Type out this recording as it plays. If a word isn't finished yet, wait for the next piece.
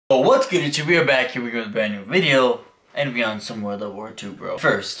Oh, what's good, YouTube? We are back here with a brand new video, and we're on some World War II, bro.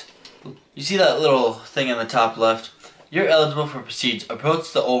 First, you see that little thing in the top left? You're eligible for Prestige.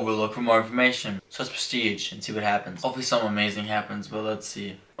 Approach the Overlook for more information. So it's Prestige and see what happens. Hopefully something amazing happens, but let's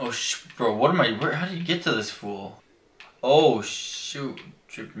see. Oh, bro, what am I, how did you get to this fool? Oh, shoot.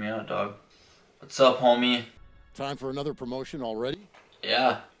 Tripped me out, dog. What's up, homie? Time for another promotion already?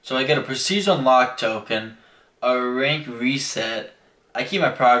 Yeah. So I get a Prestige Unlock token, a rank reset, I keep my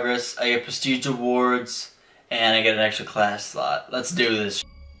progress, I get Prestige awards, and I get an extra class slot. Let's do this.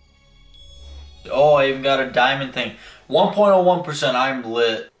 Oh, I even got a diamond thing. 1.01%, I'm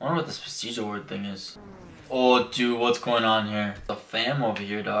lit. I wonder what this Prestige award thing is. Oh, dude, what's going on here? The fam over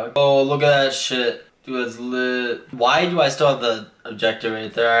here, dog. Oh, look at that shit. Dude, that's lit. Why do I still have the objective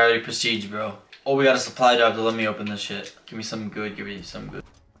right there? I already Prestige, bro. Oh, we got a supply drop to let me open this shit. Give me some good, give me some good.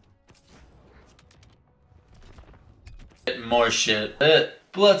 More shit. But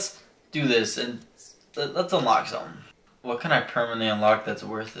let's do this and let's unlock something. What can I permanently unlock that's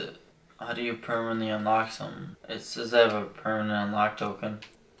worth it? How do you permanently unlock something? It says I have a permanent unlock token.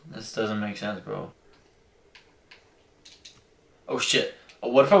 This doesn't make sense, bro. Oh shit. Oh,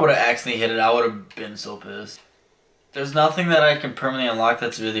 what if I would have accidentally hit it? I would have been so pissed. There's nothing that I can permanently unlock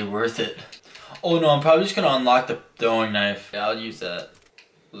that's really worth it. Oh no, I'm probably just gonna unlock the throwing knife. Yeah, I'll use that.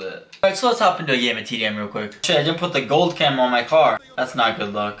 Lit. Alright, so let's hop into a game of TDM real quick. Shit, I didn't put the gold cam on my car. That's not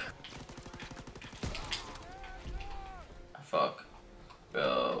good luck. Fuck.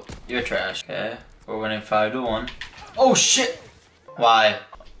 Bro, you're trash. Okay, we're winning 5-1. Oh shit! Why?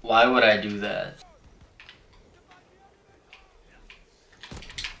 Why would I do that?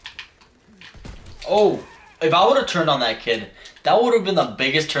 Oh, if I would have turned on that kid, that would have been the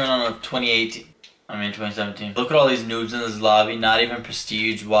biggest turn on of 2018. I mean 2017. Look at all these noobs in this lobby, not even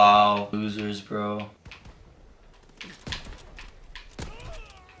Prestige. Wow. Losers, bro.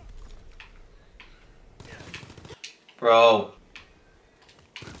 Bro.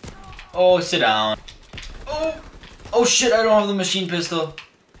 Oh, sit down. Oh. Oh shit, I don't have the machine pistol.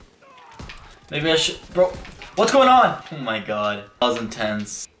 Maybe I should. Bro, what's going on? Oh my god. That was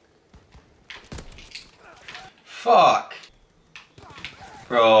intense. Fuck.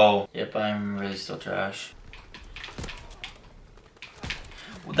 Bro. Yep, I'm really still trash.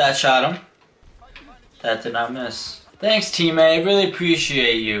 That shot him. That did not miss. Thanks, teammate. I really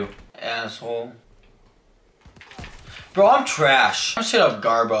appreciate you, asshole. Bro, I'm trash. I'm straight up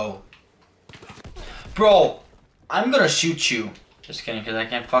Garbo. Bro, I'm gonna shoot you. Just kidding, because I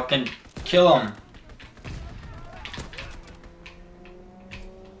can't fucking kill him.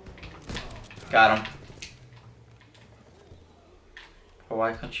 Got him.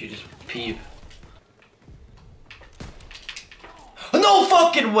 Why couldn't you just peep? No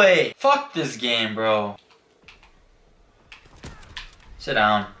fucking way! Fuck this game, bro. Sit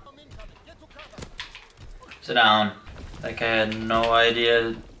down. Sit down. Like I had no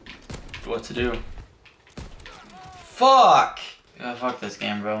idea what to do. Fuck! Yeah, fuck this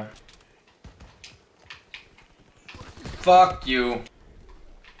game, bro. Fuck you.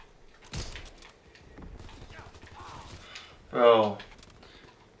 Bro.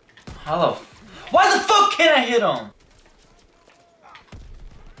 How the why the fuck can't I hit him?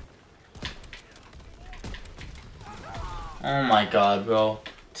 Oh my god, bro.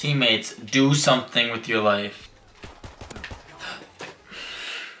 Teammates, do something with your life.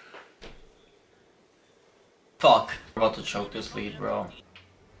 Fuck. We're about to choke this lead, bro.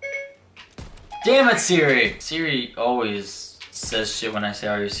 Damn it, Siri! Siri always says shit when I say,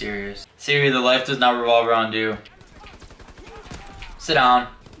 are you serious? Siri, the life does not revolve around you. Sit down.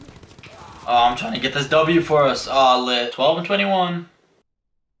 Oh, I'm trying to get this W for us. Oh, lit. 12 and 21.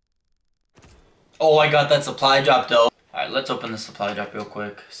 Oh, I got that supply drop, though. Alright, let's open the supply drop real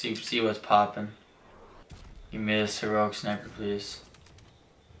quick. See what's popping. Give me this heroic sniper, please.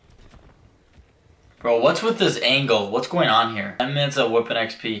 Bro, what's with this angle? What's going on here? 10 minutes of whipping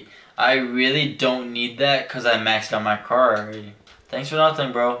XP. I really don't need that because I maxed out my car already. Thanks for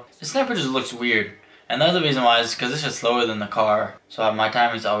nothing, bro. The sniper just looks weird. And the other reason why is because this is slower than the car. So my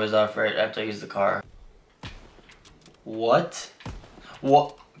time is always off right after I use the car. What?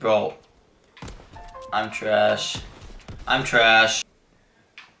 What? Bro. I'm trash. I'm trash.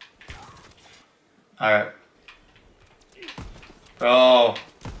 Alright. Bro.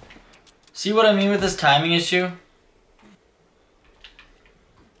 See what I mean with this timing issue?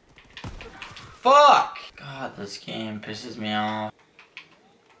 Fuck! God, this game pisses me off.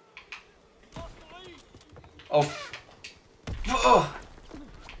 Oh. Oh.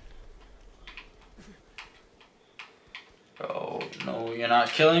 Bro, no, you're not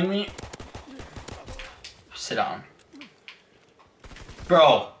killing me. Sit down.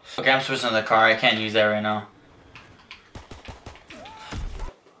 Bro. Okay, I'm switching to the car. I can't use that right now.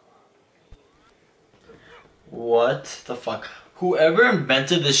 What the fuck? Whoever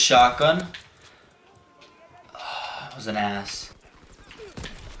invented this shotgun was an ass.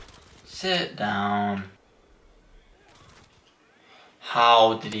 Sit down.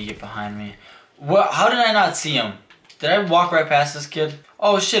 How did he get behind me? What? How did I not see him? Did I walk right past this kid?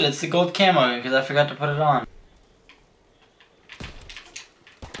 Oh shit, it's the gold camo because I forgot to put it on.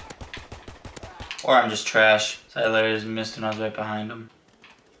 Or I'm just trash. So I literally just missed when I was right behind him.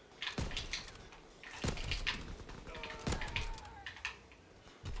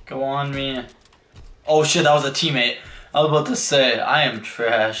 Go on me. Oh shit, that was a teammate. I was about to say, I am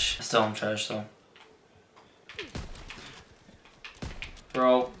trash. Still am trash though.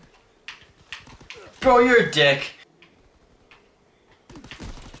 Bro. Bro, you're a dick.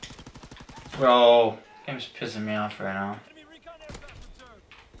 Bro. Game's pissing me off right now.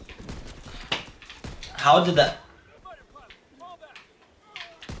 How did that...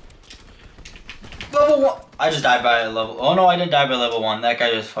 Level 1! I just died by level... Oh no, I didn't die by level 1. That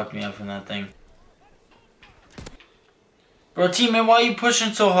guy just fucked me up from that thing. Bro, teammate, why are you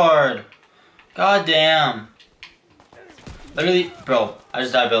pushing so hard? God damn. Literally, bro, I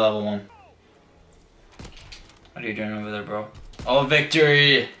just died by level 1. What are you doing over there, bro? Oh,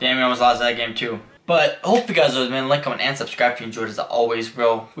 victory! Damn, we almost lost that game too. But, I hope you guys enjoyed, man. Like, comment, and subscribe if you enjoyed as always,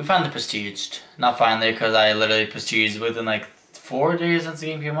 bro. We finally prestiged. Not finally, because I literally prestiged within like 4 days since the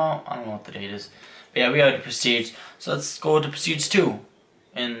game came out. I don't know what the date is. But yeah, we got to prestige. So let's go to prestige 2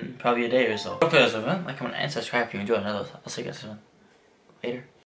 in probably a day or so. Hope you guys enjoyed, man. Like, comment, and subscribe if you enjoyed. I'll see you guys soon. Later.